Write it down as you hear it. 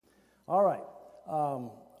All right.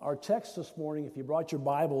 Our text this morning, if you brought your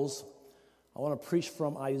Bibles, I want to preach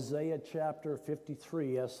from Isaiah chapter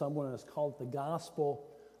 53, as someone has called it the gospel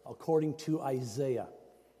according to Isaiah.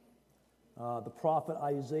 The prophet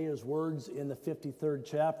Isaiah's words in the 53rd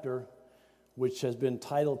chapter, which has been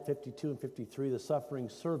titled 52 and 53, the suffering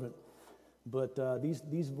servant. But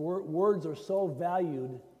these words are so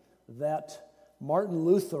valued that Martin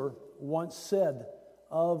Luther once said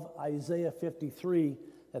of Isaiah 53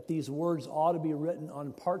 that these words ought to be written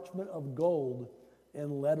on parchment of gold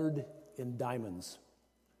and lettered in diamonds.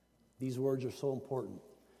 These words are so important.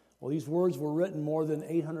 Well, these words were written more than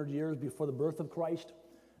 800 years before the birth of Christ,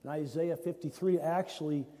 and Isaiah 53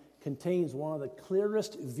 actually contains one of the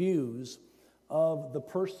clearest views of the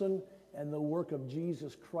person and the work of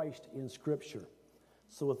Jesus Christ in Scripture.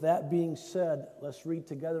 So with that being said, let's read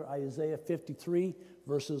together Isaiah 53,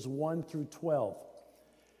 verses 1 through 12.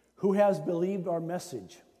 Who has believed our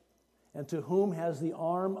message, and to whom has the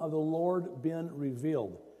arm of the Lord been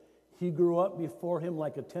revealed? He grew up before him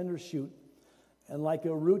like a tender shoot, and like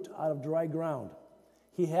a root out of dry ground.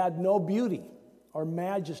 He had no beauty or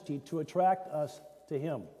majesty to attract us to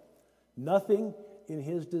him. Nothing in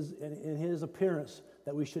his appearance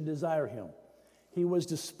that we should desire him. He was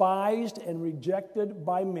despised and rejected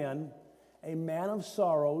by men, a man of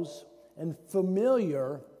sorrows and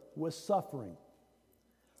familiar with suffering.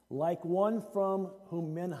 Like one from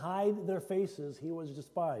whom men hide their faces, he was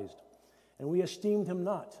despised, and we esteemed him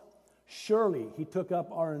not. Surely he took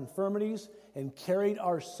up our infirmities and carried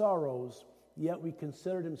our sorrows, yet we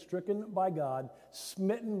considered him stricken by God,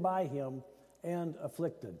 smitten by him, and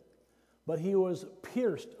afflicted. But he was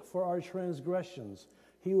pierced for our transgressions.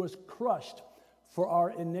 He was crushed for our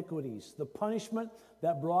iniquities. The punishment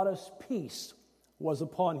that brought us peace was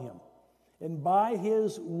upon him, and by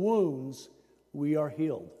his wounds we are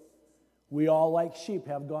healed. We all like sheep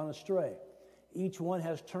have gone astray. Each one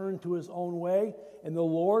has turned to his own way, and the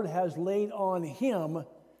Lord has laid on him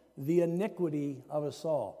the iniquity of us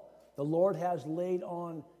all. The Lord has laid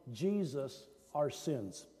on Jesus our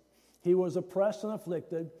sins. He was oppressed and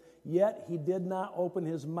afflicted, yet he did not open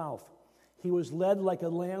his mouth. He was led like a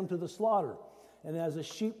lamb to the slaughter, and as a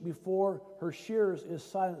sheep before her shearers is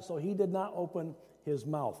silent, so he did not open his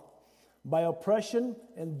mouth. By oppression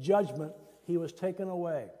and judgment he was taken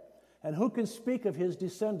away. And who can speak of his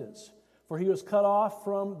descendants? For he was cut off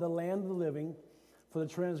from the land of the living. For the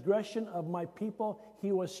transgression of my people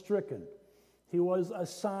he was stricken. He was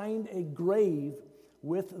assigned a grave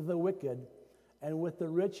with the wicked and with the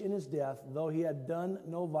rich in his death, though he had done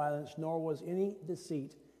no violence, nor was any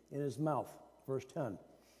deceit in his mouth. Verse 10.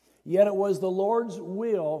 Yet it was the Lord's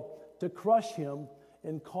will to crush him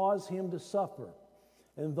and cause him to suffer.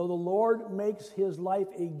 And though the Lord makes his life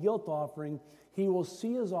a guilt offering, he will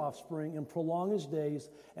see his offspring and prolong his days,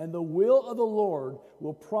 and the will of the Lord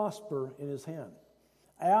will prosper in his hand.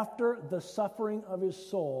 After the suffering of his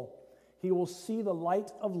soul, he will see the light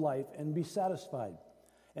of life and be satisfied.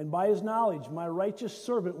 And by his knowledge, my righteous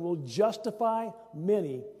servant will justify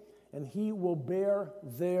many, and he will bear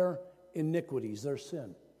their iniquities, their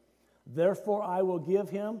sin. Therefore I will give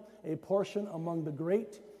him a portion among the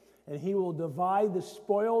great, and he will divide the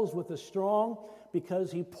spoils with the strong,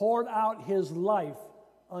 because he poured out his life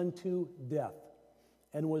unto death,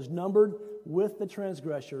 and was numbered with the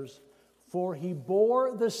transgressors. For he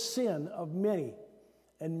bore the sin of many,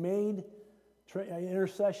 and made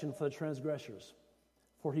intercession for the transgressors.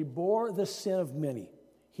 For he bore the sin of many.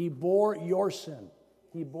 He bore your sin.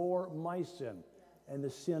 He bore my sin, and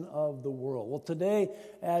the sin of the world. Well, today,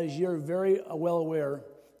 as you're very well aware,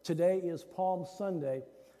 today is Palm Sunday,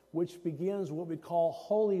 which begins what we call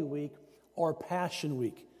Holy Week or Passion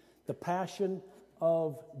Week, the Passion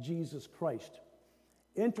of Jesus Christ.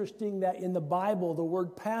 Interesting that in the Bible, the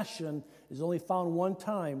word passion is only found one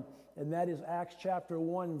time, and that is Acts chapter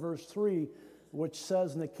 1, verse 3, which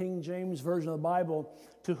says in the King James Version of the Bible,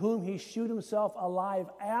 to whom he shewed himself alive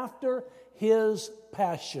after his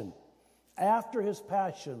passion. After his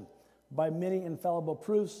passion, by many infallible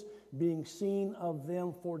proofs, being seen of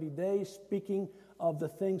them 40 days, speaking of the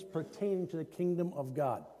things pertaining to the kingdom of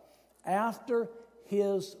God. After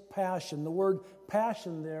his passion. The word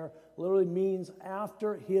passion there literally means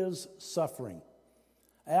after his suffering.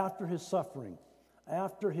 After his suffering.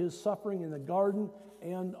 After his suffering in the garden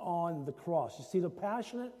and on the cross. You see, the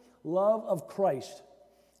passionate love of Christ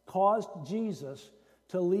caused Jesus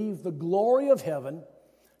to leave the glory of heaven,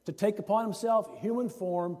 to take upon himself human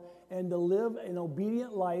form, and to live an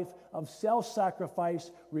obedient life of self-sacrifice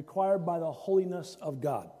required by the holiness of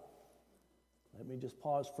God. Let me just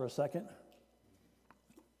pause for a second.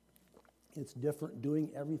 It's different doing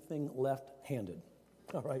everything left-handed.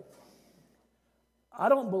 All right? I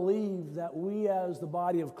don't believe that we as the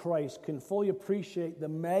body of Christ can fully appreciate the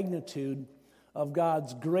magnitude of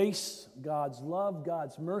God's grace, God's love,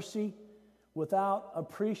 God's mercy, without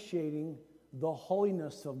appreciating the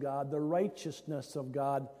holiness of God, the righteousness of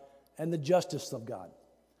God, and the justice of God.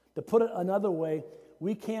 To put it another way,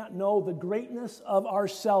 we can't know the greatness of our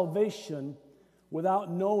salvation without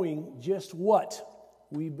knowing just what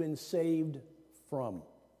we've been saved from.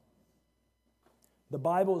 The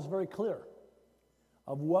Bible is very clear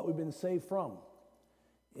of what we've been saved from.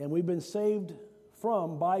 And we've been saved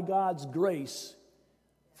from, by God's grace,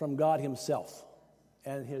 from God Himself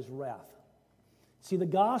and His wrath. See, the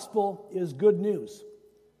gospel is good news.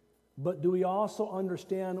 But do we also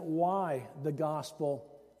understand why the gospel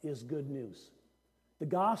is good news? The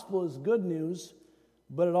gospel is good news,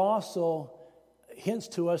 but it also hints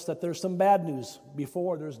to us that there's some bad news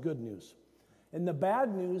before there's good news. And the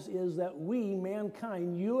bad news is that we,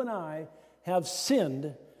 mankind, you and I, have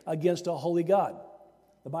sinned against a holy God.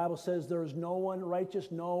 The Bible says there is no one righteous,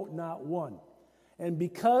 no, not one. And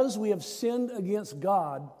because we have sinned against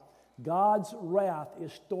God, God's wrath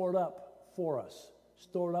is stored up for us,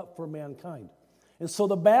 stored up for mankind. And so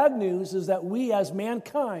the bad news is that we as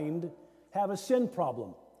mankind have a sin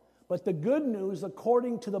problem. But the good news,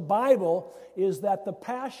 according to the Bible, is that the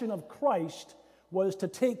passion of Christ was to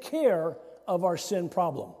take care of our sin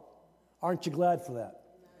problem. Aren't you glad for that?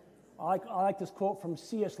 I like this quote from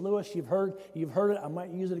C.S. Lewis. You've heard it. I might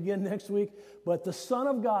use it again next week. But the Son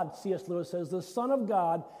of God, C.S. Lewis says, the Son of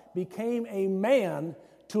God became a man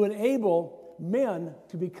to enable men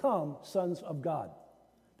to become sons of God.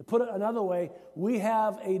 To put it another way, we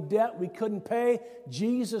have a debt we couldn't pay.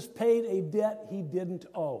 Jesus paid a debt He didn't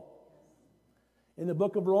owe. In the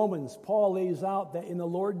book of Romans, Paul lays out that in the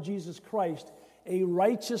Lord Jesus Christ, a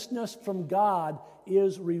righteousness from God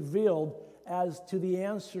is revealed as to the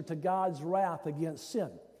answer to God's wrath against sin.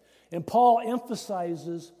 And Paul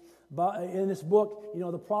emphasizes in this book,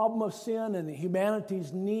 the problem of sin and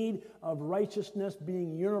humanity's need of righteousness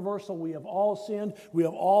being universal. We have all sinned. We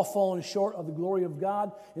have all fallen short of the glory of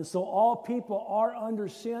God. And so all people are under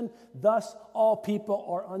sin. Thus, all people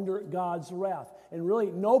are under God's wrath. And really,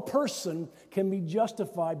 no person can be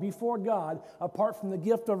justified before God apart from the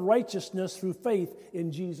gift of righteousness through faith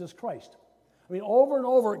in Jesus Christ. Over and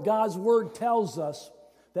over, God's Word tells us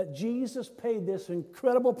that Jesus paid this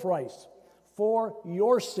incredible price for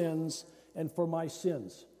your sins and for my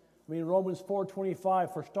sins. Romans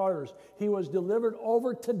 4:25, for starters, He was delivered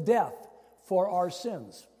over to death for our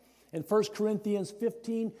sins. In 1 Corinthians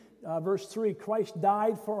 15, verse 3, Christ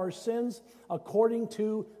died for our sins according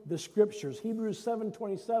to the Scriptures. Hebrews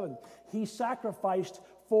 7:27, He sacrificed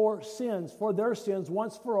for sins, for their sins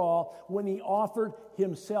once for all when He offered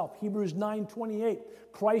Himself. Hebrews 9:28,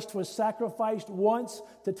 Christ was sacrificed once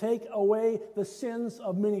to take away the sins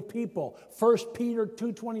of many people. 1 Peter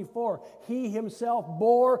 2:24, He Himself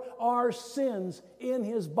bore our sins in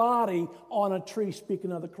His body on a tree,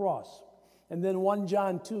 speaking of the cross. And then 1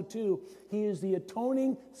 John 2:2, He is the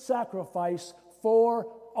atoning sacrifice for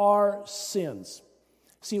our sins.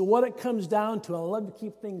 See, what it comes down to, and I love to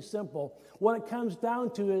keep things simple, what it comes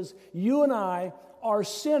down to is you and I are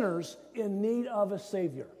sinners in need of a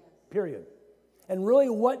Savior, period. And really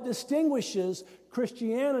what distinguishes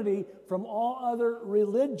Christianity from all other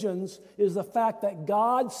religions is the fact that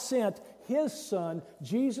God sent His Son,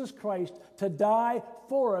 Jesus Christ, to die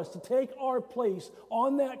for us, to take our place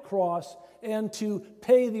on that cross and to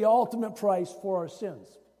pay the ultimate price for our sins.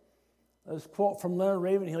 This quote from Leonard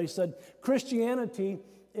Ravenhill, he said, Christianity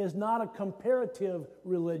is not a comparative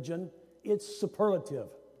religion, it's superlative.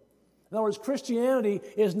 In other words, Christianity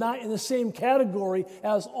is not in the same category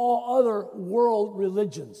as all other world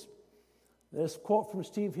religions. This quote from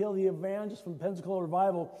Steve Hill, the evangelist from Pensacola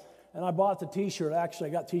Revival, and I bought the t-shirt.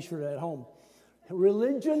 Actually, I got the t-shirt at home.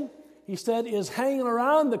 Religion, he said, is hanging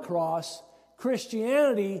around the cross.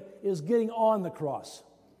 Christianity is getting on the cross.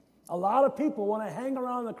 A lot of people want to hang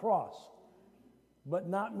around the cross, but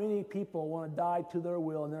not many people want to die to their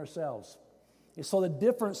will and themselves. And so the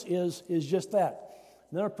difference is just that.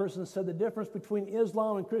 Another person said the difference between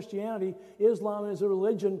Islam and Christianity, Islam is a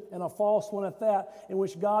religion, and a false one at that, in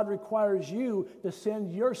which God requires you to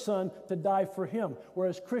send your son to die for him.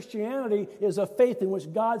 Whereas Christianity is a faith in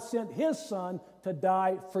which God sent His Son to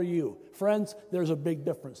die for you. Friends, there's a big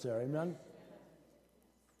difference there, amen?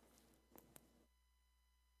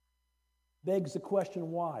 Begs the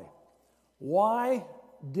question, why? Why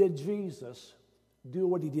did Jesus do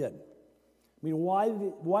what He did?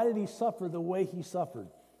 Why did He suffer the way He suffered?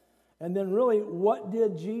 And then really, what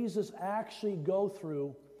did Jesus actually go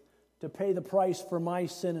through to pay the price for my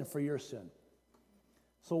sin and for your sin?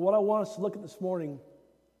 So what I want us to look at this morning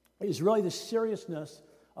is really the seriousness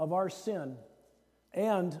of our sin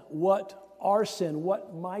and what our sin,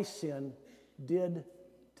 what my sin did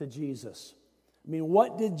to Jesus. I mean,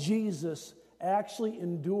 what did Jesus actually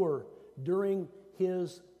endure during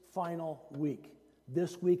his final week?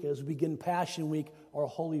 This week as we begin Passion Week or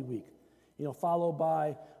Holy Week. You know,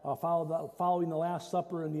 following the Last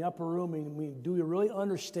Supper in the upper room. I mean, do we really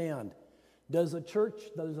understand? Does the church,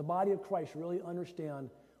 does the body of Christ really understand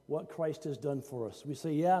what Christ has done for us? We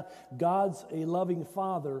say, yeah, God's a loving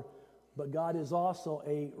Father, but God is also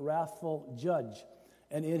a wrathful judge.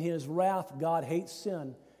 And in his wrath, God hates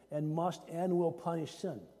sin and must and will punish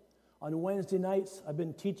sin. On Wednesday nights, I've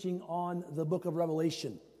been teaching on the book of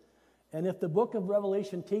Revelation. And if the book of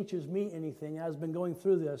Revelation teaches me anything, as I've been going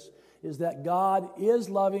through this, is that God is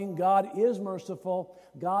loving, God is merciful,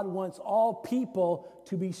 God wants all people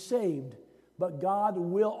to be saved, but God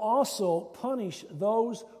will also punish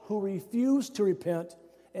those who refuse to repent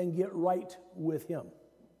and get right with him.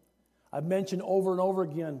 I've mentioned over and over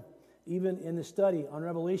again, even in the study on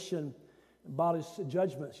Revelation, about his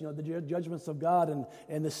judgments, you know, the judgments of God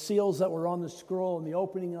and the seals that were on the scroll and the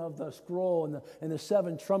opening of the scroll and the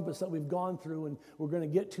seven trumpets that we've gone through, and we're going to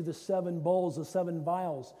get to the seven bowls, the seven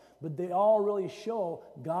vials. But they all really show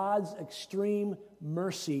God's extreme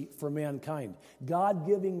mercy for mankind. God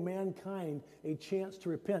giving mankind a chance to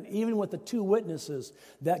repent, even with the two witnesses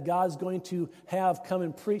that God's going to have come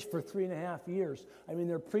and preach for 3.5 years. I mean,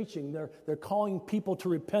 they're preaching, they're calling people to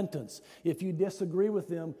repentance. If you disagree with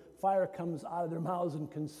them, fire comes out of their mouths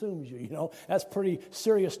and consumes you, you know. That's pretty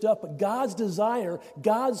serious stuff. But God's desire,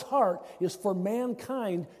 God's heart is for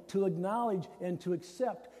mankind to acknowledge and to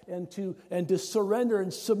accept and to surrender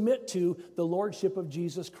and submit to the lordship of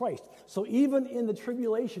Jesus Christ. So even in the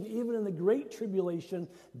tribulation, even in the great tribulation,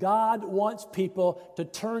 God wants people to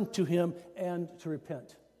turn to him and to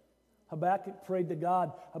repent. Habakkuk prayed to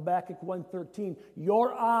God, Habakkuk 1:13,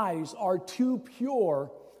 your eyes are too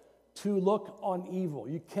pure to look on evil.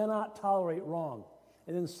 You cannot tolerate wrong.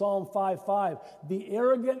 And in Psalm 5:5, the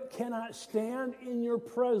arrogant cannot stand in your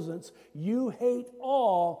presence. You hate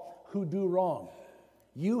all who do wrong.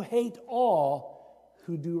 You hate all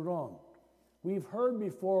who do wrong. We've heard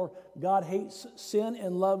before God hates sin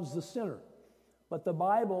and loves the sinner. But the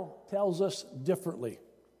Bible tells us differently.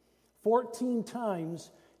 14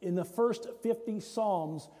 times in the first 50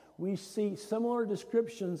 Psalms, we see similar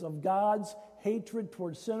descriptions of God's hatred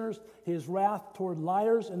toward sinners, his wrath toward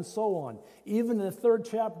liars, and so on. Even in the 3rd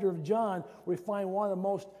chapter of John, we find one of the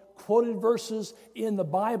most quoted verses in the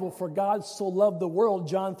Bible, for God so loved the world,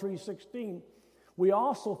 John 3:16. We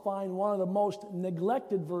also find one of the most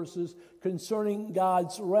neglected verses concerning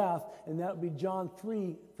God's wrath, and that would be John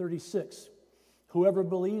 3:36. Whoever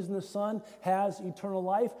believes in the Son has eternal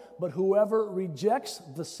life, but whoever rejects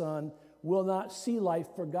the Son will not see life,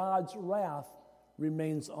 for God's wrath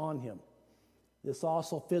remains on him. This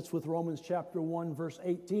also fits with Romans chapter 1, verse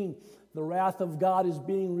 18. The wrath of God is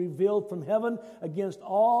being revealed from heaven against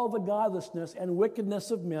all the godlessness and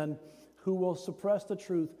wickedness of men who will suppress the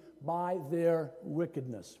truth by their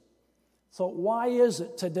wickedness. So why is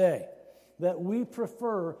it today that we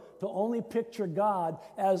prefer to only picture God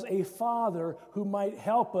as a father who might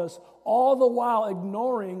help us, all the while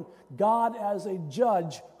ignoring God as a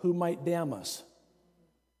judge who might damn us?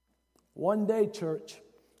 One day, church,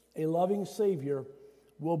 a loving Savior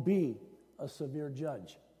will be a severe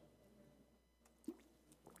judge.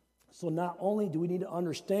 So not only do we need to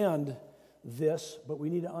understand this, but we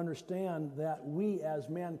need to understand that we as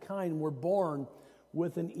mankind were born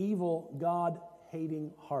with an evil,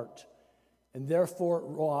 God-hating heart. And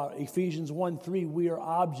therefore, Ephesians 1:3, we are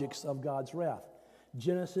objects of God's wrath.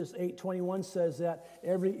 Genesis 8:21 says that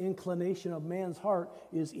every inclination of man's heart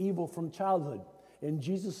is evil from childhood. And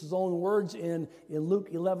Jesus' own words in Luke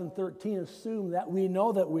 11:13 assume that we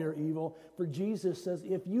know that we are evil. For Jesus says,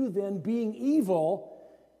 if you then, being evil,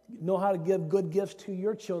 know how to give good gifts to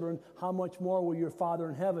your children, how much more will your Father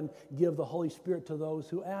in heaven give the Holy Spirit to those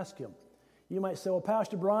who ask him? You might say, well,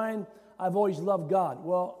 Pastor Brian, I've always loved God.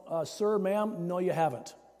 Well, sir, ma'am, no, you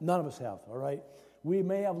haven't. None of us have, all right? We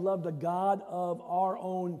may have loved a God of our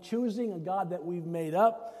own choosing, a God that we've made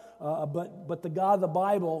up, but the God of the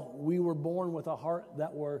Bible, we were born with a heart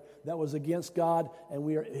that was against God, and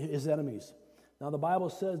we are his enemies. Now, the Bible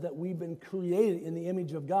says that we've been created in the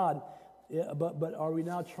image of God, but are we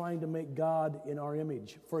now trying to make God in our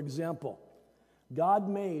image? For example, God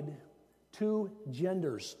made two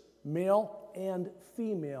genders, male and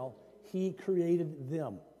female. He created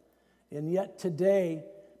them. And yet today,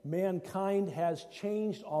 mankind has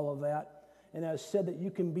changed all of that and has said that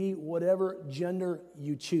you can be whatever gender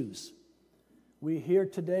you choose. We hear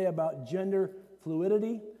today about gender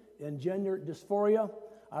fluidity and gender dysphoria.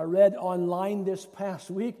 I read online this past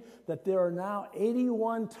week that there are now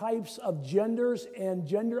 81 types of genders and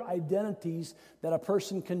gender identities that a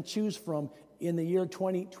person can choose from in the year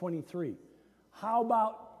 2023. How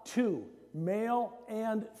about two, male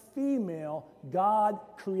and female? God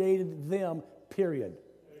created them, period.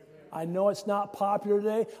 I know it's not popular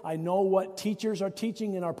today. I know what teachers are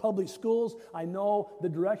teaching in our public schools. I know the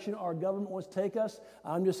direction our government wants to take us.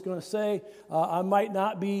 I'm just going to say I might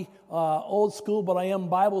not be old school, but I am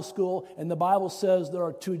Bible school, and the Bible says there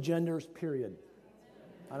are two genders, period.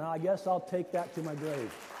 And I guess I'll take that to my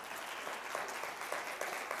grave.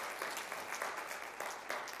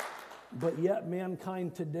 But yet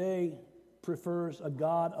mankind today prefers a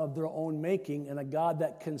God of their own making and a God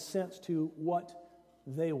that consents to what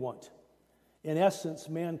they want. In essence,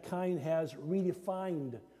 mankind has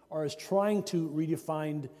redefined or is trying to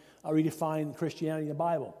redefine Christianity in the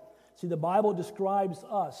Bible. See, the Bible describes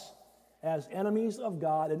us as enemies of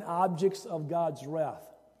God and objects of God's wrath.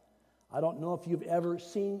 I don't know if you've ever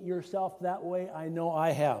seen yourself that way. I know I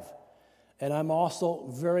have. And I'm also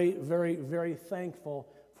very, very, very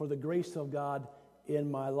thankful for the grace of God in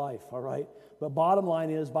my life, all right? But bottom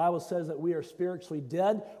line is, Bible says that we are spiritually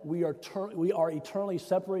dead. We are eternally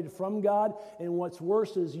separated from God. And what's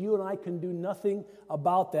worse is you and I can do nothing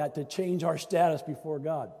about that to change our status before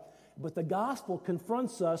God. But the gospel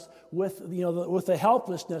confronts us with the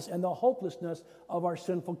helplessness and the hopelessness of our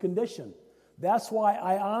sinful condition. That's why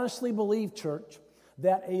I honestly believe, church,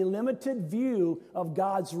 that a limited view of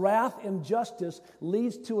God's wrath and justice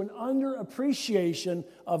leads to an underappreciation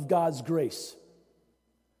of God's grace.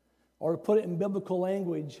 Or to put it in biblical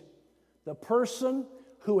language, the person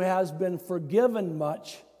who has been forgiven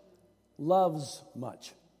much loves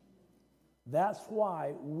much. That's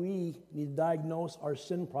why we need to diagnose our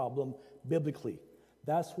sin problem biblically.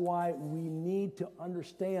 That's why we need to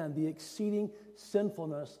understand the exceeding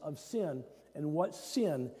sinfulness of sin and what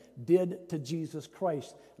sin did to Jesus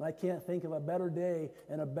Christ. And I can't think of a better day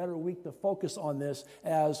and a better week to focus on this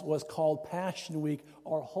as was called Passion Week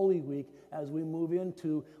or Holy Week as we move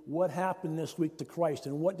into what happened this week to Christ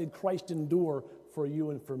and what did Christ endure for you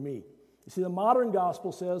and for me. You see, the modern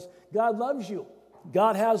gospel says God loves you.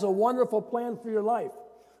 God has a wonderful plan for your life.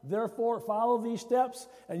 Therefore, follow these steps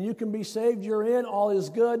and you can be saved. You're in. All is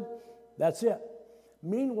good. That's it.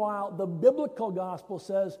 Meanwhile, the biblical gospel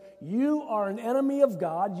says you are an enemy of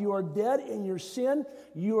God. You are dead in your sin.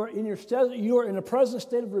 You are in a present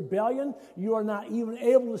state of rebellion. You are not even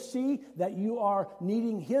able to see that you are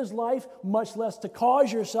needing His life, much less to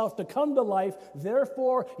cause yourself to come to life.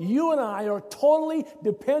 Therefore, you and I are totally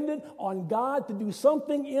dependent on God to do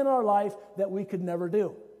something in our life that we could never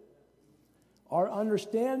do. Our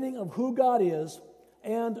understanding of who God is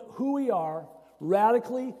and who we are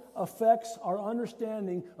radically affects our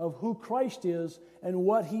understanding of who Christ is and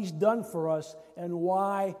what He's done for us and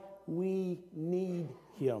why we need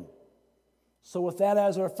Him. So with that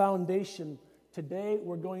as our foundation, today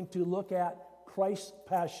we're going to look at Christ's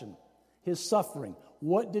passion, His suffering.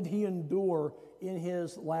 What did He endure in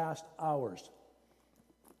His last hours?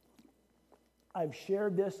 I've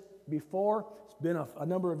shared this before. It's been a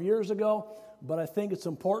number of years ago. But I think it's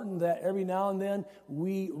important that every now and then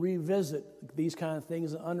we revisit these kind of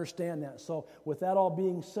things and understand that. So with that all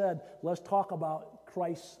being said, let's talk about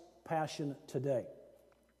Christ's passion today.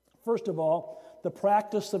 First of all, the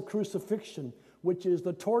practice of crucifixion, which is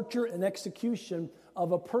the torture and execution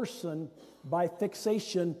of a person by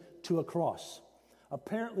fixation to a cross.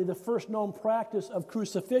 Apparently, the first known practice of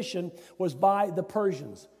crucifixion was by the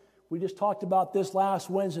Persians. We just talked about this last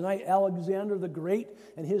Wednesday night. Alexander the Great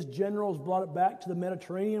and his generals brought it back to the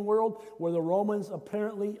Mediterranean world where the Romans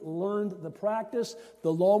apparently learned the practice.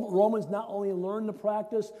 The Romans not only learned the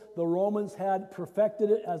practice, the Romans had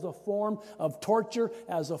perfected it as a form of torture,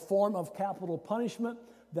 as a form of capital punishment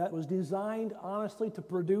that was designed, honestly, to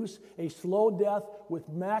produce a slow death with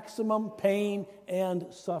maximum pain and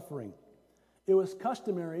suffering. It was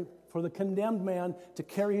customary for the condemned man to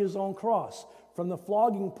carry his own cross from the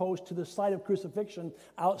flogging post to the site of crucifixion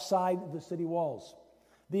outside the city walls.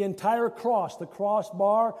 The entire cross, the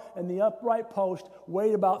crossbar and the upright post,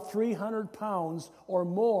 weighed about 300 pounds or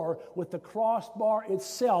more, with the crossbar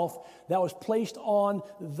itself that was placed on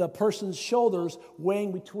the person's shoulders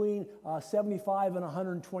weighing between 75 and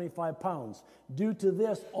 125 pounds. Due to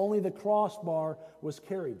this, only the crossbar was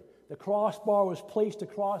carried. The crossbar was placed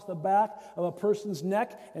across the back of a person's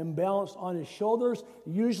neck and balanced on his shoulders.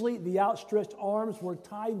 Usually, the outstretched arms were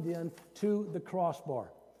tied then to the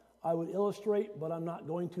crossbar. I would illustrate, but I'm not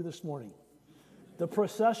going to this morning. The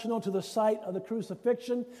processional to the site of the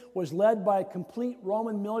crucifixion was led by a complete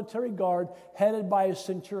Roman military guard headed by a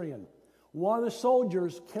centurion. One of the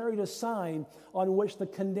soldiers carried a sign on which the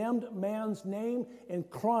condemned man's name and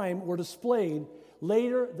crime were displayed.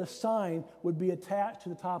 Later, the sign would be attached to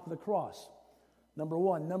the top of the cross. Number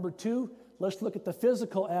one. Number two, let's look at the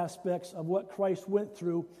physical aspects of what Christ went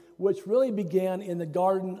through, which really began in the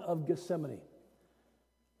Garden of Gethsemane.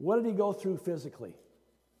 What did he go through physically?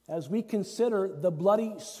 As we consider the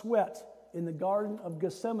bloody sweat in the Garden of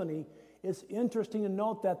Gethsemane, it's interesting to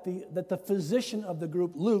note that the physician of the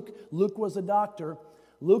group, Luke was a doctor.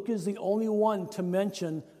 Luke is the only one to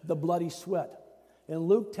mention the bloody sweat. And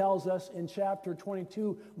Luke tells us in chapter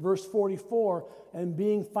 22, verse 44, and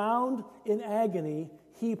being found in agony,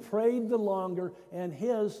 he prayed the longer, and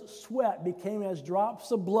his sweat became as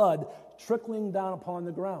drops of blood trickling down upon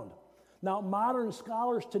the ground. Now, modern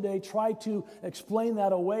scholars today try to explain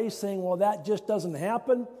that away, saying, well, that just doesn't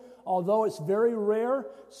happen. Although it's very rare,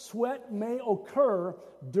 sweat may occur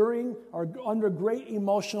during or under great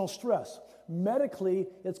emotional stress. Medically,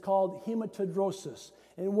 it's called hematidrosis.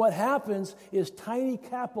 And what happens is tiny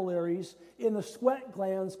capillaries in the sweat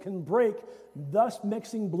glands can break, thus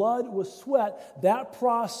mixing blood with sweat. That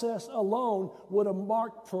process alone would have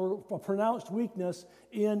marked for a pronounced weakness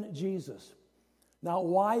in Jesus. Now,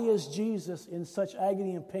 why is Jesus in such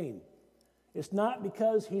agony and pain? It's not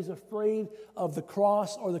because he's afraid of the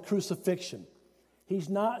cross or the crucifixion. He's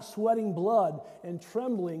not sweating blood and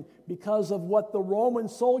trembling because of what the Roman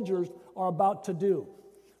soldiers are about to do.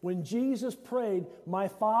 When Jesus prayed, "My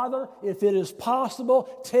Father, if it is possible,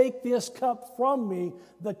 take this cup from me,"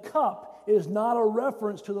 the cup is not a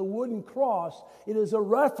reference to the wooden cross. It is a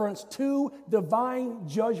reference to divine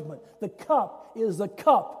judgment. The cup is the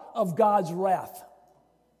cup of God's wrath.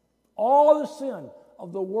 All the sin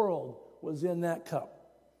of the world was in that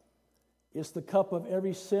cup. It's the cup of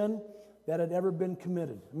every sin that had ever been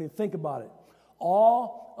committed. I mean, think about it.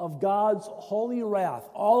 All of God's holy wrath,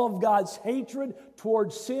 all of God's hatred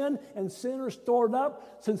towards sin and sinners stored up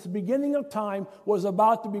since the beginning of time was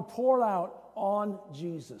about to be poured out on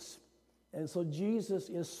Jesus. And so Jesus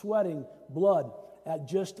is sweating blood at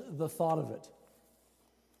just the thought of it.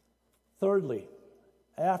 Thirdly,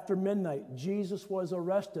 after midnight, Jesus was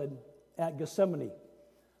arrested at Gethsemane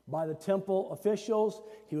by the temple officials.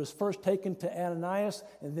 He was first taken to Ananias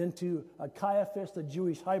and then to Caiaphas, the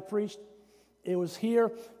Jewish high priest. It was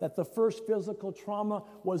here that the first physical trauma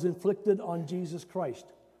was inflicted on Jesus Christ.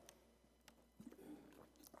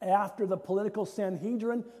 After the political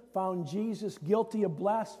Sanhedrin found Jesus guilty of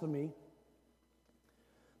blasphemy,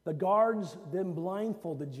 the guards then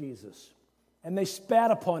blindfolded Jesus, and they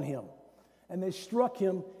spat upon him, and they struck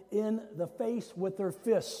him in the face with their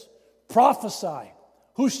fists. "Prophesy,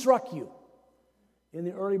 who struck you?" In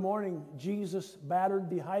the early morning, Jesus, battered,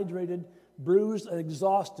 dehydrated, bruised, and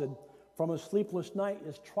exhausted from a sleepless night,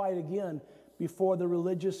 is tried again before the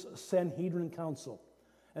religious Sanhedrin council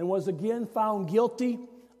and was again found guilty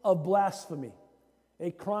of blasphemy,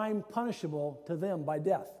 a crime punishable to them by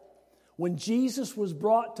death. When Jesus was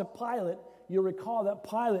brought to Pilate, you recall that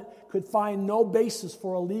Pilate could find no basis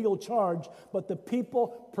for a legal charge, but the people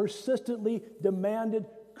persistently demanded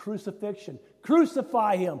crucifixion.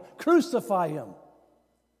 "Crucify him! Crucify him!"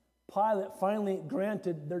 Pilate finally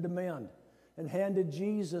granted their demand and handed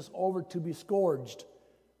Jesus over to be scourged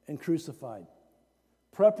and crucified.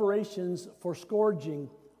 Preparations for scourging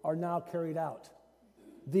are now carried out.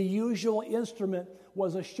 The usual instrument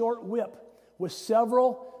was a short whip with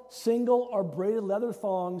several single or braided leather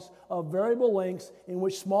thongs of variable lengths in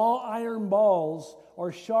which small iron balls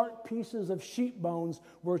or sharp pieces of sheep bones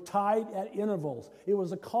were tied at intervals. It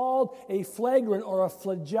was called a flagrant or a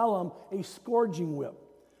flagellum, a scourging whip.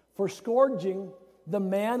 For scourging, the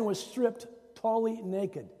man was stripped totally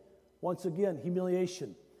naked. Once again,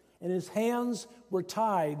 humiliation. And his hands were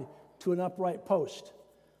tied to an upright post.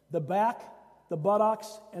 The back, the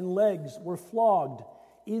buttocks, and legs were flogged,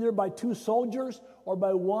 either by two soldiers or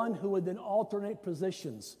by one who would then alternate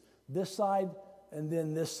positions, this side and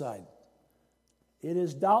then this side. It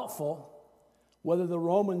is doubtful whether the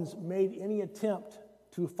Romans made any attempt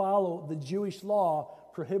to follow the Jewish law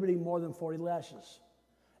prohibiting more than 40 lashes.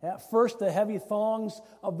 At first, the heavy thongs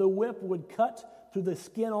of the whip would cut through the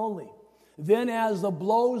skin only. Then, as the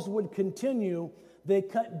blows would continue, they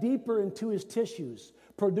cut deeper into his tissues,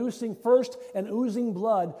 producing first an oozing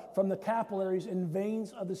blood from the capillaries and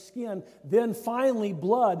veins of the skin. Then finally,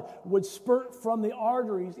 blood would spurt from the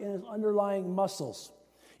arteries in his underlying muscles.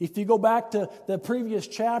 If you go back to the previous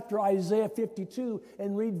chapter, Isaiah 52,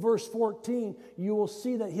 and read verse 14, you will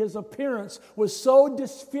see that his appearance was so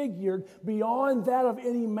disfigured beyond that of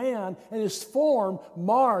any man, and his form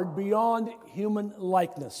marred beyond human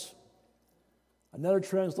likeness. Another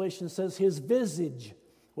translation says his visage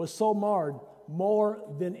was so marred more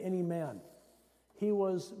than any man. He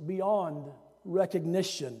was beyond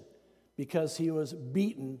recognition because he was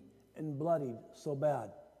beaten and bloodied so bad.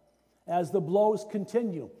 As the blows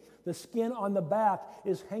continue, the skin on the back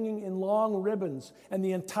is hanging in long ribbons, and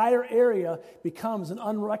the entire area becomes an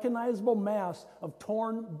unrecognizable mass of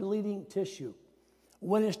torn, bleeding tissue.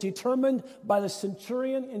 When it's determined by the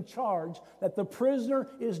centurion in charge that the prisoner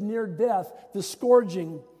is near death, the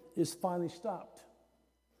scourging is finally stopped.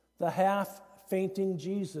 The half-fainting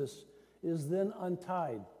Jesus is then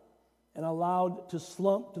untied and allowed to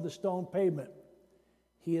slump to the stone pavement.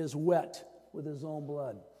 He is wet with his own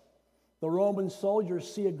blood. The Roman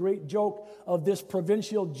soldiers see a great joke of this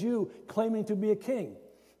provincial Jew claiming to be a king.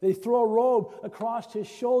 They throw a robe across his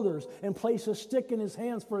shoulders and place a stick in his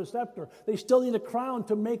hands for a scepter. They still need a crown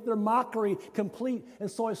to make their mockery complete.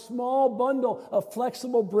 And so a small bundle of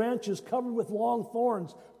flexible branches covered with long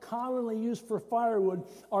thorns, commonly used for firewood,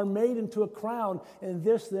 are made into a crown, and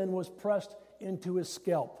this then was pressed into his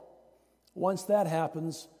scalp. Once that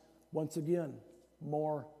happens, once again,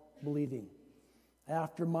 more bleeding.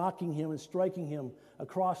 After mocking him and striking him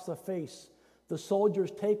across the face, the soldiers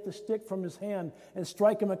take the stick from his hand and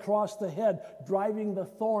strike him across the head, driving the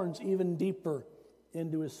thorns even deeper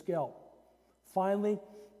into his scalp. Finally,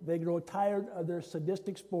 they grow tired of their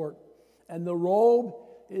sadistic sport, and the robe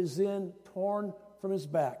is then torn from his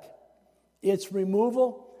back. Its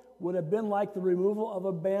removal would have been like the removal of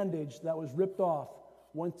a bandage that was ripped off,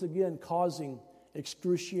 once again causing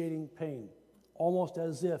excruciating pain, almost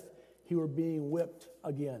as if he were being whipped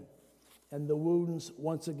again, and the wounds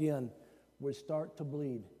once again would start to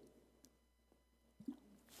bleed.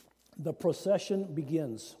 The procession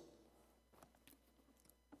begins.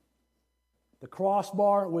 The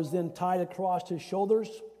crossbar was then tied across his shoulders,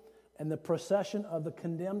 and the procession of the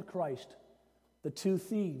condemned Christ, the two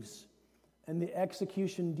thieves, and the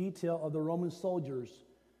execution detail of the Roman soldiers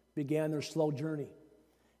began their slow journey.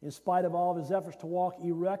 In spite of all of his efforts to walk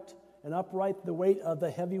erect and upright, the weight of the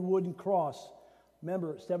heavy wooden cross,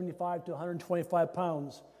 remember, 75 to 125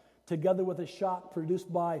 pounds, together with a shock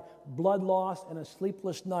produced by blood loss and a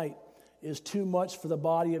sleepless night, is too much for the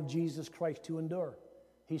body of Jesus Christ to endure.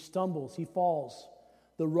 He stumbles, he falls.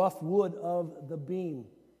 The rough wood of the beam,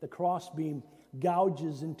 the cross beam,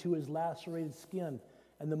 gouges into his lacerated skin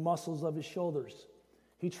and the muscles of his shoulders.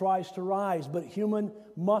 He tries to rise, but human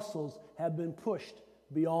muscles have been pushed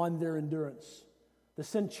beyond their endurance. The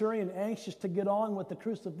centurion, anxious to get on with the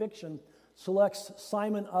crucifixion, selects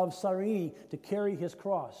Simon of Cyrene to carry his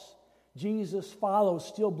cross. Jesus follows,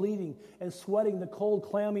 still bleeding and sweating the cold,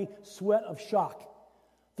 clammy sweat of shock.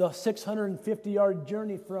 The 650-yard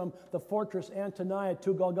journey from the fortress Antonia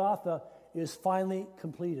to Golgotha is finally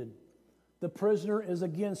completed. The prisoner is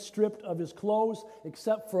again stripped of his clothes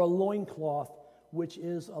except for a loincloth, which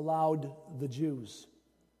is allowed the Jews.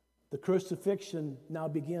 The crucifixion now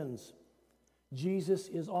begins. Jesus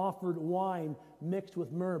is offered wine mixed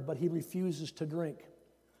with myrrh, but he refuses to drink.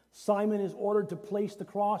 Simon is ordered to place the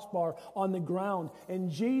crossbar on the ground, and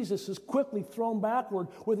Jesus is quickly thrown backward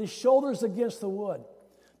with his shoulders against the wood.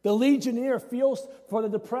 The legionnaire feels for the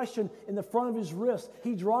depression in the front of his wrist.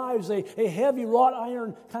 He drives a heavy wrought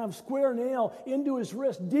iron kind of square nail into his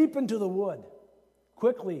wrist, deep into the wood.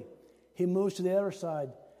 Quickly, he moves to the other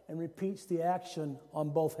side and repeats the action on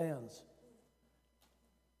both hands.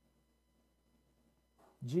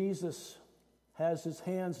 Jesus has his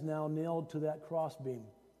hands now nailed to that crossbeam.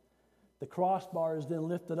 The crossbar is then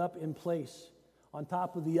lifted up in place on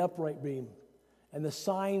top of the upright beam, and the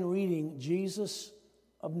sign reading Jesus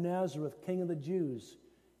of Nazareth, King of the Jews,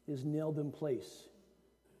 is nailed in place.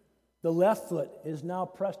 The left foot is now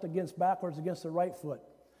pressed backwards against the right foot,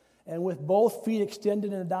 and with both feet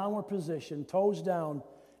extended in a downward position, toes down,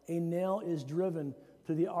 a nail is driven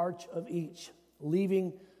to the arch of each,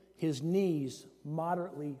 leaving his knees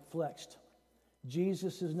moderately flexed.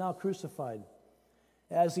 Jesus is now crucified.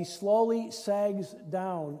 As he slowly sags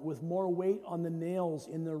down with more weight on the nails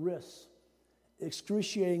in the wrists,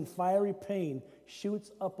 excruciating fiery pain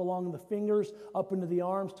shoots up along the fingers, up into the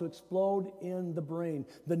arms to explode in the brain.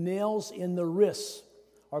 The nails in the wrists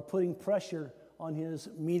are putting pressure on his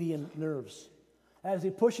median nerves. As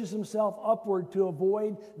he pushes himself upward to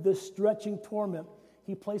avoid this stretching torment,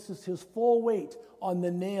 he places his full weight on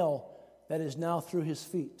the nail that is now through his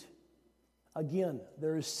feet. Again,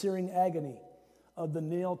 there is searing agony of the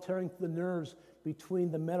nail tearing through the nerves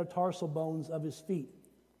between the metatarsal bones of his feet.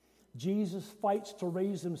 Jesus fights to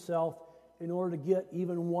raise himself in order to get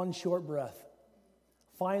even one short breath.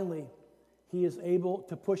 Finally, he is able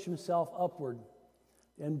to push himself upward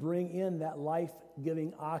and bring in that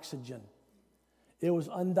life-giving oxygen. It was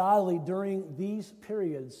undoubtedly during these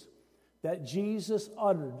periods that Jesus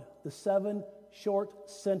uttered the 7 short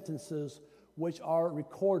sentences which are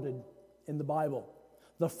recorded in the Bible.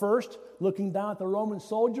 The first, looking down at the Roman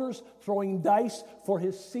soldiers, throwing dice for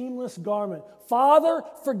his seamless garment. Father,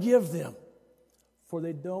 forgive them, for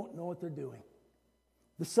they don't know what they're doing.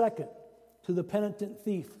 The second, to the penitent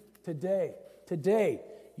thief, today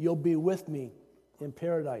you'll be with me in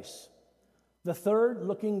paradise. The third,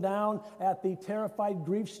 looking down at the terrified,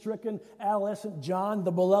 grief-stricken adolescent John,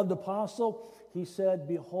 the beloved apostle, he said,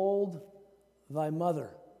 behold thy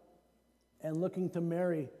mother. And looking to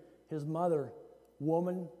Mary, his mother,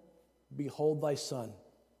 woman, behold thy son.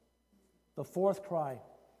 The fourth cry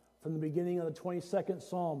from the beginning of the 22nd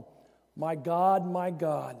Psalm, my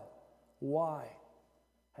God, why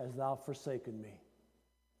hast thou forsaken me?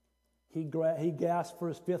 He gasped for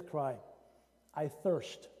his fifth cry, I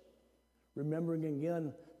thirst. Remembering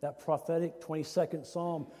again that prophetic 22nd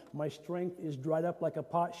Psalm, my strength is dried up like a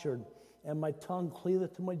potsherd, and my tongue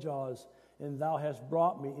cleaveth to my jaws, and thou hast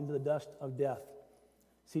brought me into the dust of death.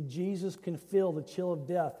 See, Jesus can feel the chill of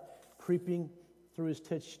death creeping through his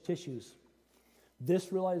tissues.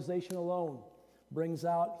 This realization alone brings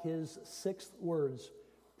out his 6th words,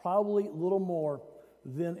 probably little more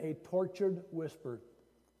than a tortured whisper.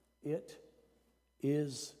 It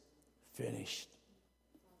is finished.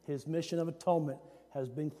 His mission of atonement has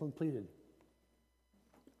been completed.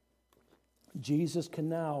 Jesus can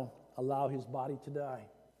now allow his body to die.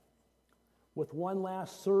 With one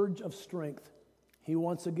last surge of strength, he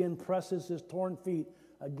once again presses his torn feet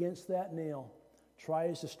against that nail,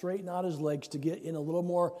 tries to straighten out his legs to get in a little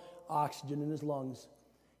more oxygen in his lungs.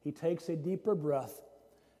 He takes a deeper breath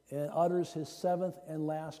and utters his 7th and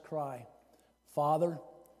last cry, Father,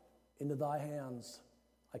 into thy hands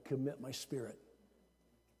I commit my spirit.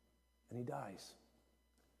 And he dies.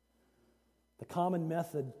 The common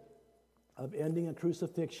method of ending a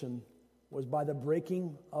crucifixion was by the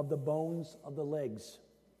breaking of the bones of the legs.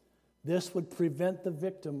 This would prevent the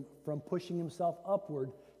victim from pushing himself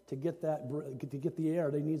upward to get the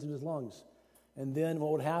air that he needs in his lungs. And then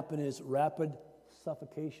what would happen is rapid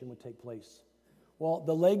suffocation would take place. Well,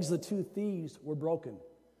 the legs of the 2 thieves were broken.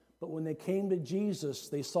 But when they came to Jesus,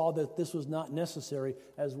 they saw that this was not necessary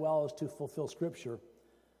as well as to fulfill Scripture.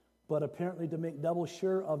 But apparently to make double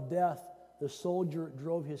sure of death, the soldier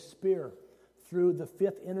drove his spear through the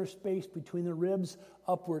 5th inner space between the ribs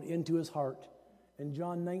upward into his heart. And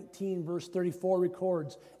John 19, verse 34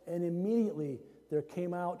 records, and immediately there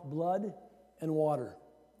came out blood and water.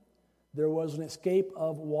 There was an escape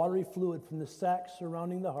of watery fluid from the sac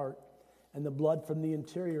surrounding the heart and the blood from the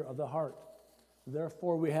interior of the heart.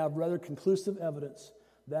 Therefore, we have rather conclusive evidence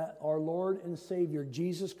that our Lord and Savior,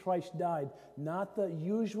 Jesus Christ, died, not the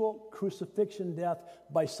usual crucifixion death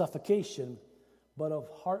by suffocation, but of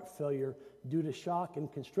heart failure due to shock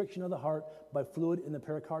and constriction of the heart by fluid in the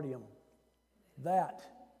pericardium. That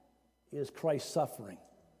is Christ's suffering.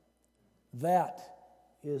 That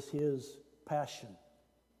is his passion.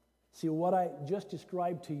 See, what I just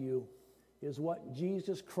described to you is what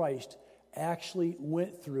Jesus Christ actually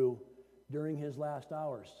went through during his last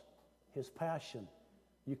hours, his passion.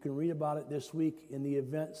 You can read about it this week in the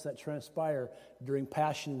events that transpire during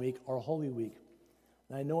Passion Week or Holy Week.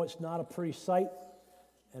 And I know it's not a pretty sight,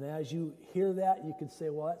 and as you hear that, you could say,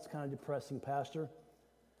 well, that's kind of depressing, Pastor.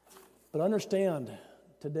 But understand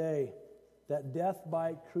today that death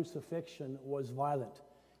by crucifixion was violent.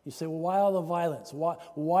 You say, well, why all the violence?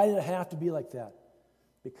 Why did it have to be like that?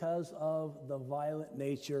 Because of the violent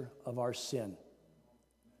nature of our sin.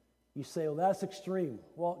 You say, well, that's extreme.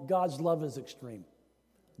 Well, God's love is extreme.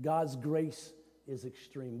 God's grace is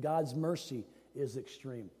extreme. God's mercy is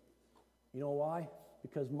extreme. You know why?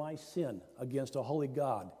 Because my sin against a holy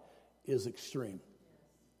God is extreme.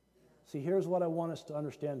 See, here's what I want us to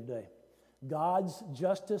understand today. God's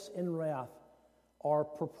justice and wrath are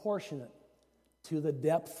proportionate to the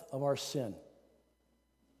depth of our sin.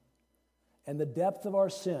 And the depth of our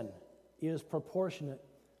sin is proportionate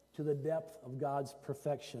to the depth of God's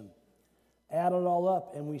perfection. Add it all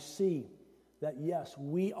up and we see that yes,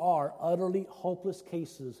 we are utterly hopeless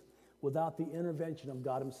cases without the intervention of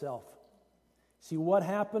God himself. See, what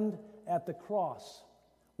happened at the cross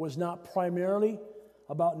was not primarily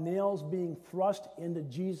about nails being thrust into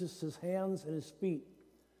Jesus' hands and his feet,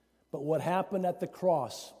 but what happened at the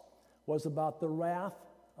cross was about the wrath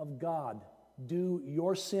of God due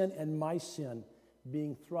your sin and my sin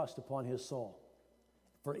being thrust upon his soul.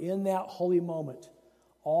 For in that holy moment,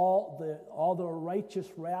 all the righteous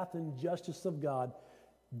wrath and justice of God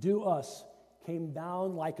due us came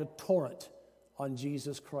down like a torrent on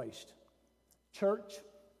Jesus Christ. Church,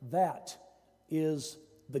 that is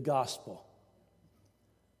the gospel.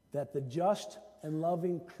 That the just and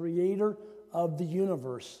loving creator of the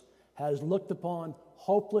universe has looked upon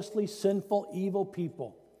hopelessly sinful, evil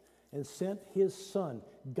people and sent his Son,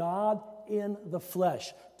 God in the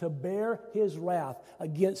flesh, to bear his wrath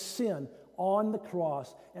against sin on the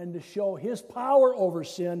cross and to show his power over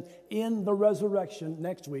sin in the resurrection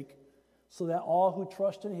next week, so that all who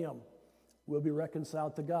trust in him will be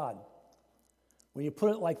reconciled to God. When you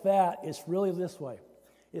put it like that, it's really this way.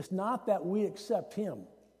 It's not that we accept him,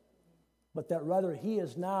 but that rather he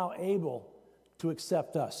is now able to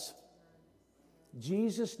accept us.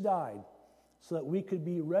 Jesus died so that we could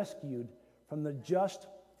be rescued from the just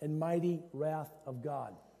and mighty wrath of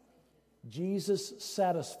God. Jesus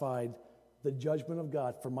satisfied the judgment of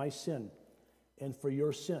God for my sin and for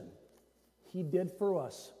your sin. He did for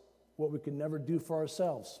us what we could never do for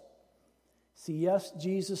ourselves. See, yes,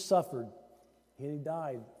 Jesus suffered, and he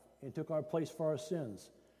died and took our place for our sins.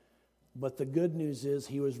 But the good news is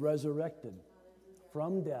he was resurrected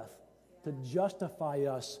from death to justify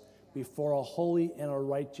us before a holy and a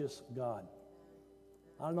righteous God.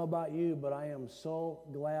 I don't know about you, but I am so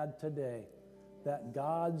glad today that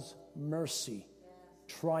God's mercy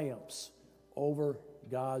triumphs over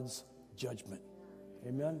God's judgment.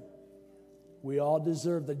 Amen? We all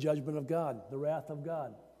deserve the judgment of God, the wrath of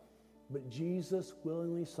God. But Jesus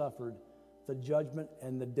willingly suffered the judgment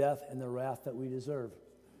and the death and the wrath that we deserve.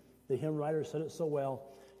 The hymn writer said it so well.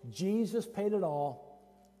 Jesus paid it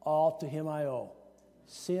all to him I owe.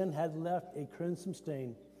 Sin had left a crimson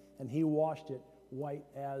stain, and he washed it white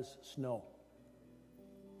as snow.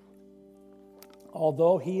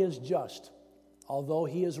 Although he is just, although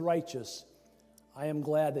he is righteous, I am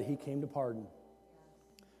glad that he came to pardon.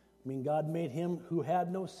 I mean, God made him who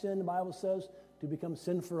had no sin, the Bible says, to become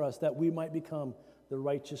sin for us, that we might become the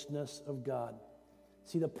righteousness of God.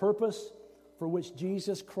 See, the purpose for which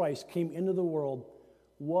Jesus Christ came into the world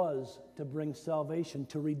was to bring salvation,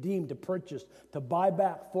 to redeem, to purchase, to buy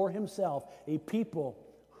back for himself a people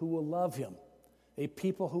who will love him, a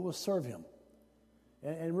people who will serve him.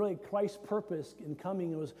 And really, Christ's purpose in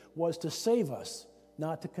coming was to save us,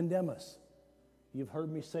 not to condemn us. You've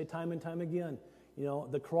heard me say time and time again,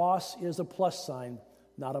 the cross is a plus sign,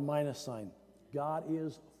 not a minus sign. God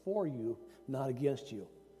is for you, not against you.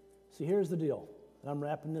 See, here's the deal, and I'm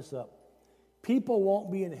wrapping this up. People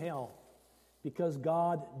won't be in hell because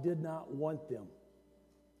God did not want them,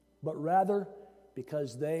 but rather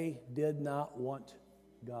because they did not want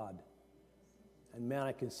God. And man,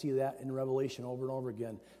 I can see that in Revelation over and over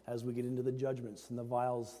again as we get into the judgments and the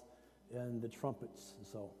vials and the trumpets. And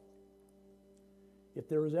so, if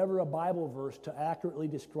there was ever a Bible verse to accurately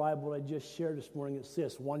describe what I just shared this morning, it's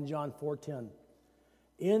this, 1 John 4:10.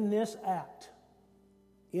 In this act,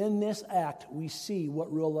 we see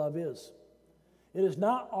what real love is. It is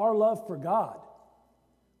not our love for God,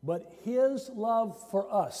 but his love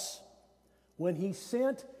for us when he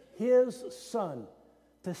sent his Son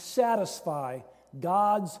to satisfy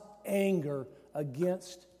God's anger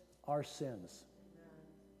against our sins.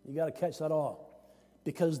 You got to catch that all,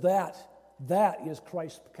 because that is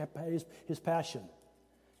Christ's his passion.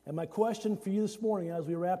 And my question for you this morning as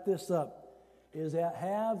we wrap this up is that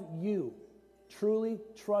have you truly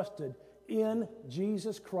trusted in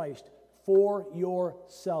Jesus Christ for your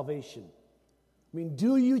salvation? I mean,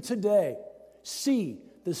 do you today see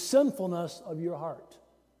the sinfulness of your heart,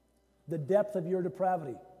 the depth of your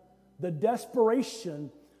depravity, the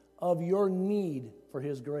desperation of your need for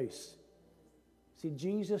his grace? See,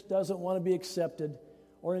 Jesus doesn't want to be accepted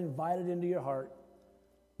or invited into your heart,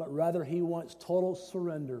 but rather he wants total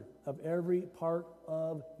surrender of every part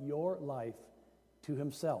of your life to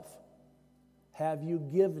himself. Have you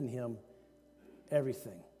given him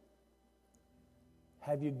everything?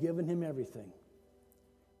 Have you given him everything?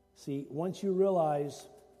 See, once you realize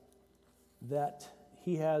that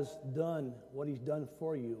he has done what he's done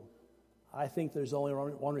for you, I think there's only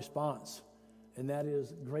one response, and that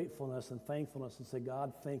is gratefulness and thankfulness, and say,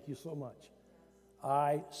 God, thank you so much.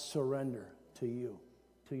 I surrender to you,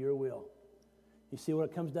 to your will. You see, what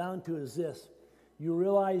it comes down to is this. You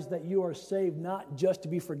realize that you are saved not just to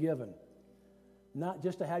be forgiven, not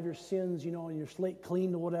just to have your sins, and your slate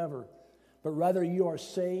cleaned or whatever, but rather you are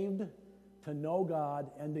saved to know God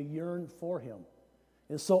and to yearn for him.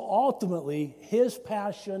 And so ultimately, his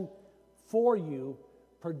passion for you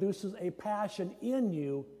produces a passion in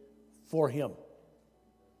you for him.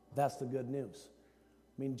 That's the good news.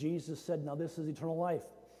 I mean, Jesus said, now this is eternal life,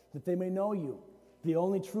 that they may know you, the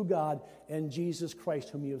only true God, and Jesus Christ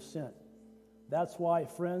whom you have sent. That's why,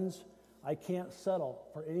 friends, I can't settle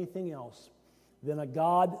for anything else than a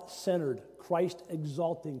God-centered,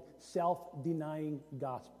 Christ-exalting, self-denying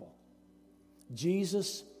gospel.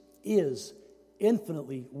 Jesus is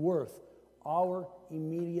infinitely worth our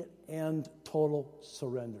immediate and total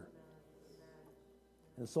surrender.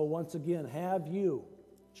 And so once again, have you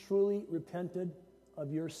truly repented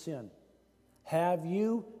of your sin? Have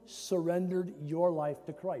you surrendered your life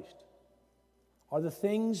to Christ? Are the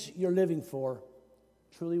things you're living for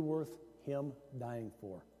truly worth Him dying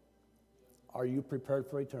for? Are you prepared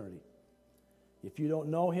for eternity? If you don't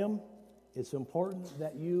know Him, it's important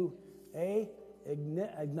that you,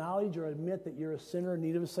 acknowledge or admit that you're a sinner in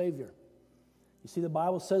need of a Savior. You see, the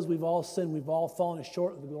Bible says we've all sinned, we've all fallen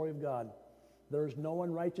short of the glory of God. There is no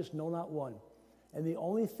one righteous, no, not one. And the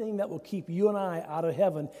only thing that will keep you and I out of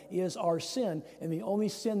heaven is our sin. And the only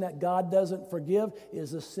sin that God doesn't forgive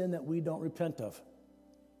is the sin that we don't repent of.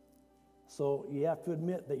 So you have to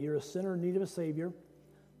admit that you're a sinner in need of a Savior.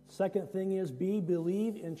 Second thing is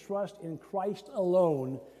believe and trust in Christ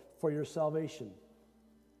alone for your salvation.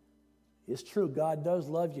 It's true, God does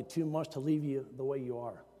love you too much to leave you the way you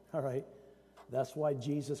are. All right? That's why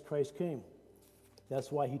Jesus Christ came.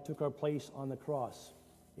 That's why He took our place on the cross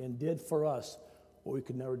and did for us what we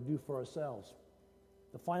could never do for ourselves.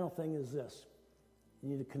 The final thing is this. You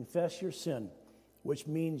need to confess your sin, which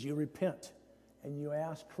means you repent and you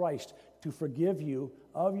ask Christ to forgive you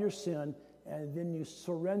of your sin, and then you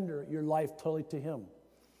surrender your life totally to Him.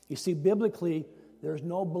 You see, biblically, there's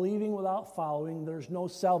no believing without following. There's no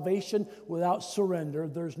salvation without surrender.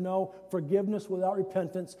 There's no forgiveness without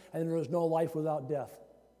repentance, and there is no life without death.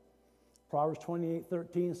 Proverbs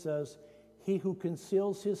 28:13 says, "He who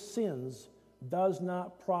conceals his sins does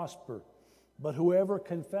not prosper, but whoever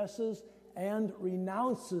confesses and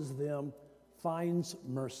renounces them finds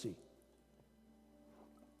mercy."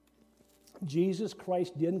 Jesus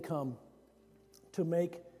Christ didn't come to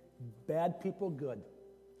make bad people good.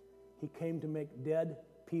 He came to make dead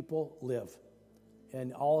people live.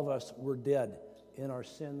 And all of us were dead in our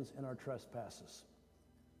sins and our trespasses.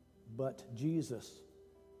 But Jesus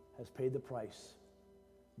has paid the price.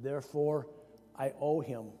 Therefore, I owe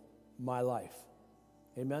Him my life.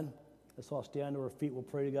 Amen? Let's all stand to our feet. We'll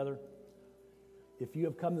pray together. If you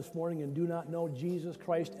have come this morning and do not know Jesus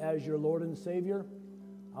Christ as your Lord and Savior,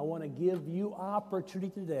 I want to give you opportunity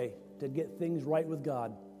today to get things right with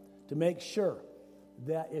God, to make sure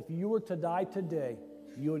that if you were to die today,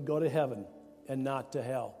 you would go to heaven and not to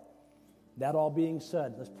hell. That all being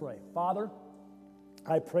said, let's pray. Father,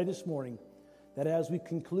 I pray this morning that as we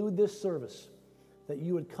conclude this service, that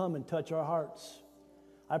you would come and touch our hearts.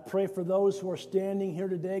 I pray for those who are standing here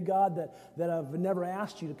today, God, that have never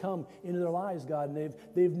asked you to come into their lives, God, and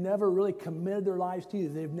they've never really committed their lives to you.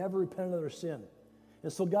 They've never repented of their sin.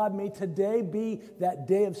 And so, God, may today be that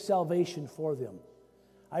day of salvation for them.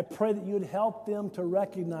 I pray that you would help them to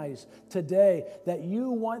recognize today that you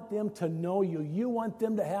want them to know you. You want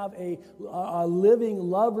them to have a living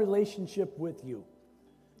love relationship with you.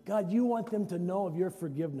 God, you want them to know of your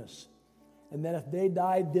forgiveness. And that if they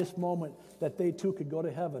died this moment, that they too could go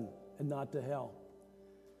to heaven and not to hell.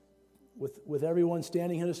 With everyone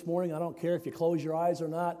standing here this morning, I don't care if you close your eyes or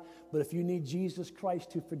not, but if you need Jesus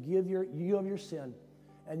Christ to forgive you of your sin,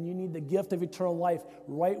 and you need the gift of eternal life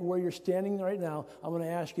right where you're standing right now, I'm going to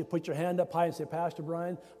ask you to put your hand up high and say, Pastor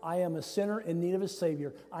Brian, I am a sinner in need of a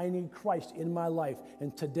Savior. I need Christ in my life.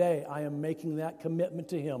 And today I am making that commitment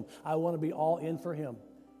to Him. I want to be all in for Him.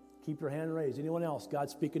 Keep your hand raised. Anyone else? God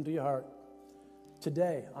speaking to your heart.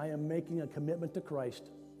 Today I am making a commitment to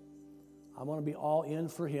Christ. I want to be all in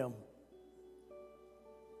for Him.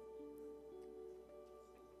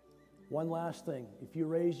 One last thing. If you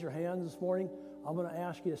raised your hands this morning, I'm going to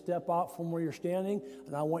ask you to step out from where you're standing,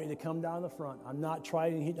 and I want you to come down the front. I'm not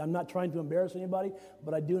trying to embarrass anybody,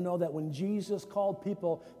 but I do know that when Jesus called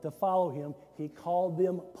people to follow Him, He called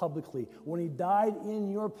them publicly. When He died in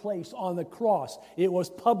your place on the cross, it was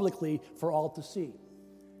publicly for all to see.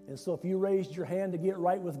 And so if you raised your hand to get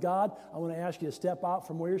right with God, I want to ask you to step out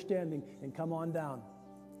from where you're standing and come on down.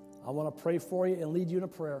 I want to pray for you and lead you in a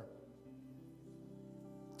prayer.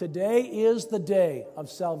 Today is the day of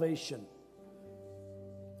salvation.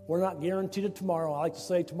 We're not guaranteed it tomorrow. I like to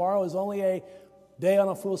say tomorrow is only a day on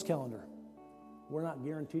a fool's calendar. We're not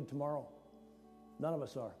guaranteed tomorrow. None of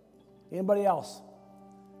us are. Anybody else?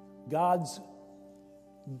 God's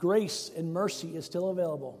grace and mercy is still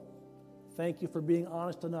available. Thank you for being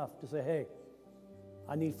honest enough to say, hey,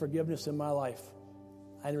 I need forgiveness in my life.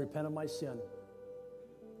 I need to repent of my sin.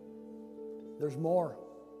 There's more.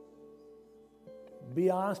 Be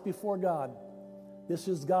honest before God. This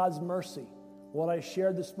is God's mercy. What I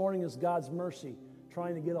shared this morning is God's mercy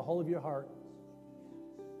trying to get a hold of your heart.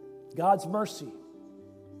 God's mercy.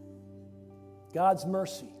 God's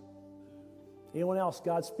mercy. Anyone else,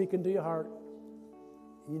 God's speaking to your heart.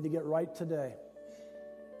 You need to get right today.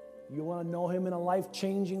 You want to know Him in a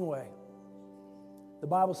life-changing way. The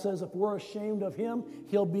Bible says if we're ashamed of Him,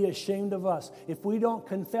 He'll be ashamed of us. If we don't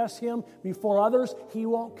confess Him before others, He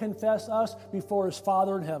won't confess us before His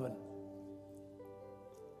Father in heaven.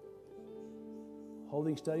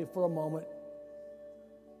 Holding steady for a moment.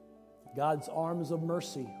 God's arms of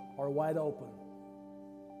mercy are wide open.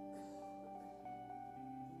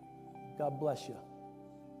 God bless you.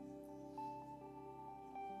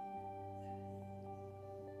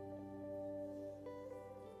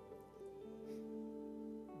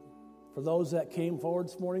 For those that came forward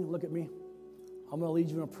this morning, look at me. I'm going to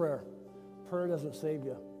lead you in a prayer. Prayer doesn't save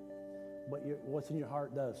you, but what's in your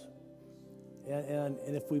heart does. And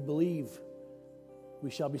if we believe,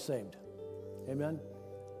 we shall be saved. Amen?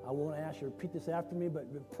 I want to ask you to repeat this after me, but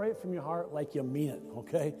pray it from your heart like you mean it,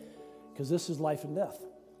 okay? Because this is life and death.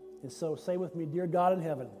 And so say with me, Dear God in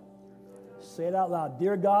heaven. Say it out loud.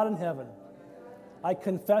 Dear God in heaven, I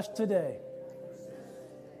confess today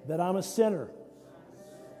that I'm a sinner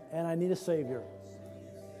and I need a Savior.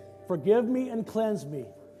 Forgive me and cleanse me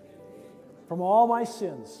from all my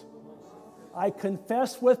sins. I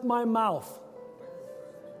confess with my mouth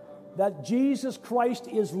that Jesus Christ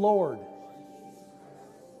is Lord.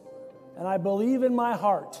 And I believe in my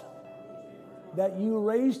heart that you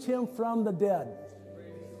raised Him from the dead.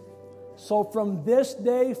 So from this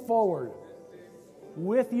day forward,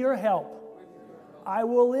 with your help, I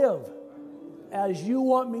will live as you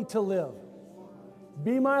want me to live.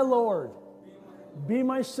 Be my Lord. Be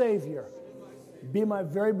my Savior. Be my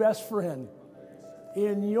very best friend.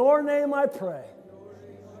 In your name I pray.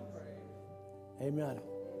 Amen.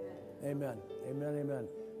 Amen. Amen. Amen.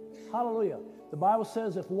 Hallelujah. The Bible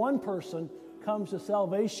says if one person comes to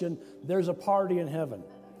salvation, there's a party in heaven.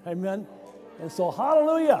 Amen. And so,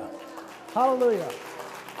 hallelujah. Hallelujah.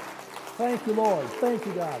 Thank you, Lord. Thank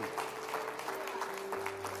you, God.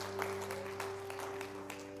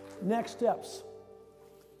 Next steps.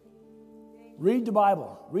 Read the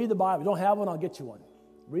Bible. Read the Bible. If you don't have one, I'll get you one.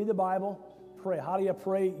 Read the Bible. Pray. How do you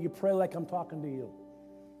pray? You pray like I'm talking to you.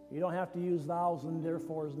 You don't have to use thous and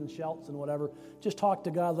therefores and shalts and whatever. Just talk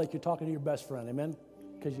to God like you're talking to your best friend. Amen?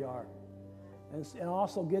 Because you are. And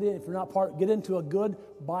also get in, if you're not part, get into a good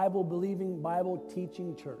Bible-believing,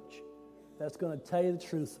 Bible-teaching church that's going to tell you the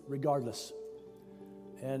truth regardless.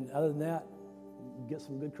 And other than that, get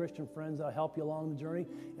some good Christian friends that'll help you along the journey,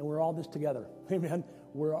 and we're all in this together. Amen?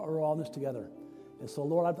 We're all in this together. And so,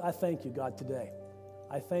 Lord, I thank you, God, today.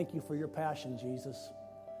 I thank you for your passion, Jesus.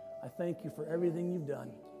 I thank you for everything you've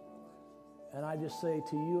done. And I just say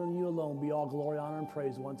to you and you alone be all glory, honor, and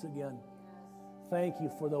praise once again. Thank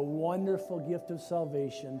you for the wonderful gift of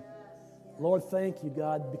salvation. Lord, thank you,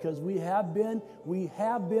 God, because we have been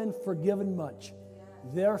forgiven much.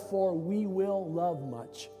 Therefore, we will love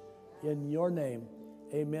much. In your name,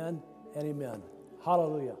 amen and amen.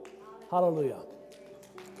 Hallelujah. Hallelujah.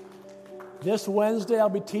 This Wednesday, I'll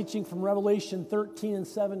be teaching from Revelation 13 and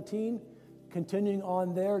 17, continuing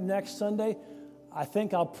on there. Next Sunday, I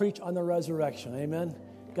think I'll preach on the resurrection. Amen.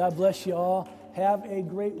 God bless you all. Have a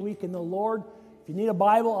great week in the Lord. If you need a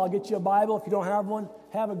Bible, I'll get you a Bible. If you don't have one,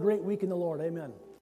 have a great week in the Lord. Amen.